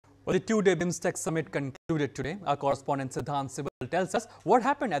Well, the two-day Bimstec Summit concluded today. Our correspondent Siddhant Sibal tells us what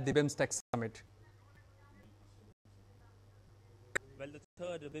happened at the Bimstec Summit. Well, the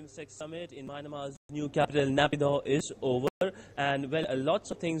third Bimstec Summit in Myanmar's new capital, Naypyidaw, is over. And, well, lots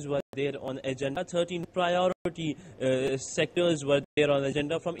of things were there on agenda. 13 priority sectors were there on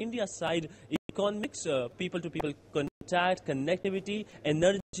agenda. From India's side, economics, people-to-people contact, connectivity,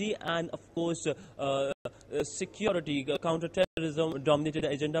 energy, and, of course, security, counter-terrorism dominated the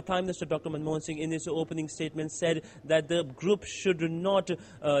agenda. Prime Minister Dr. Manmohan Singh, in his opening statement, said that the group should not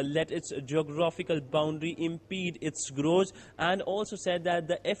let its geographical boundary impede its growth, and also said that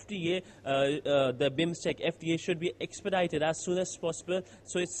the FTA, the Bimstec FTA, should be expedited as soon as possible.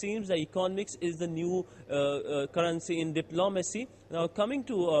 So it seems that economics is the new currency in diplomacy. Now, coming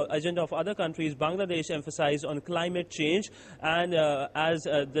to agenda of other countries, Bangladesh emphasized on climate change, and as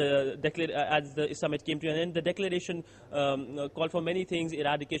the summit came to an end, the declaration called for many things: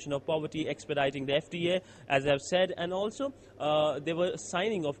 eradication of poverty, expediting the FTA, as I've said, and also they were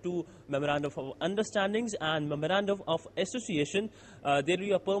signing of two memorandum of understandings and memorandum of association. There will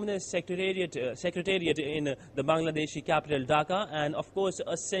be a permanent secretariat in the Bangladeshi capital Dhaka, and of course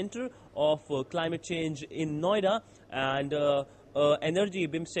a center of climate change in Noida, and energy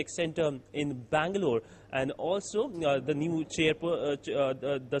Bimstec Center in Bangalore, and also the new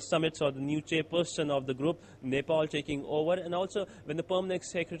the summits, or the new chairperson of the group, Nepal, taking over. And also, when the permanent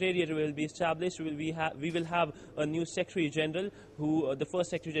secretariat will be established, we will have a new secretary general, who the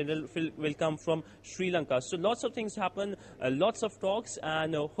first secretary general will come from Sri Lanka. So lots of things happen, lots of talks,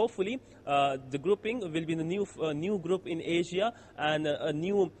 and hopefully the grouping will be the new group in Asia, and a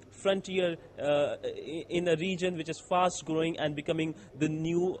new frontier in a region which is fast growing and becoming the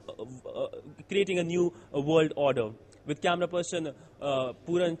new, creating a new world order. With camera person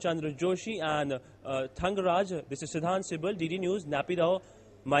Puran Chandra Joshi and Thangaraj, this is Siddhant Sibal, DD News, Naypyidaw,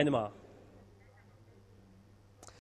 Myanmar.